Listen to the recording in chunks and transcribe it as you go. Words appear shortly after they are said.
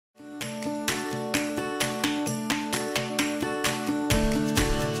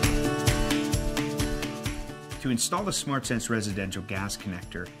install the SmartSense residential gas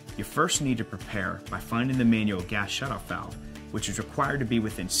connector, you first need to prepare by finding the manual gas shutoff valve, which is required to be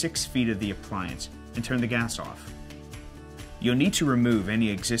within 6 feet of the appliance, and turn the gas off. You'll need to remove any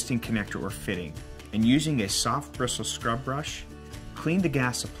existing connector or fitting, and using a soft bristle scrub brush, clean the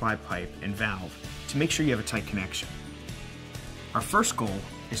gas supply pipe and valve to make sure you have a tight connection. Our first goal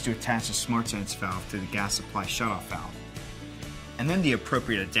is to attach the SmartSense valve to the gas supply shutoff valve, and then the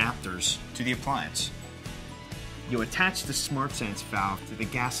appropriate adapters to the appliance. You'll attach the SmartSense valve to the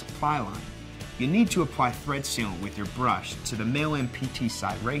gas supply line. You need to apply thread sealant with your brush to the male MPT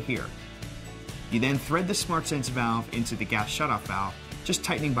side right here. You then thread the SmartSense valve into the gas shutoff valve, just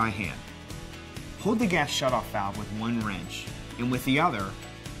tightening by hand. Hold the gas shutoff valve with one wrench, and with the other,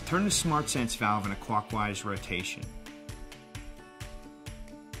 turn the SmartSense valve in a clockwise rotation.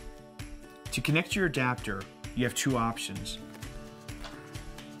 To connect your adapter, you have two options.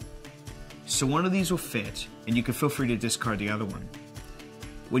 So one of these will fit, and you can feel free to discard the other one.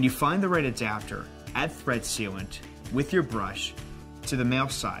 When you find the right adapter, add thread sealant with your brush to the male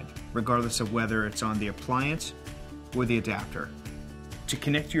side, regardless of whether it's on the appliance or the adapter. To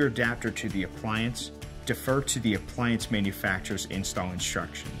connect your adapter to the appliance, defer to the appliance manufacturer's install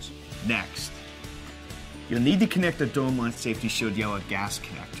instructions. Next, you'll need to connect the Dormont Safety Shield yellow gas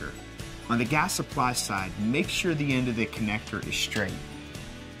connector. On the gas supply side, make sure the end of the connector is straight,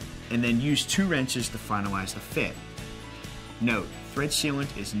 and then use 2 wrenches to finalize the fit. Note, thread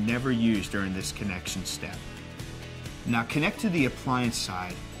sealant is never used during this connection step. Now connect to the appliance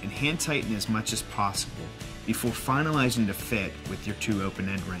side and hand tighten as much as possible before finalizing the fit with your 2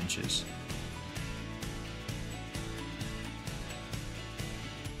 open-end wrenches.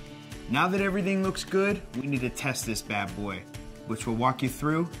 Now that everything looks good, we need to test this bad boy, which we'll walk you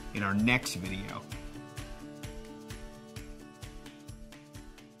through in our next video.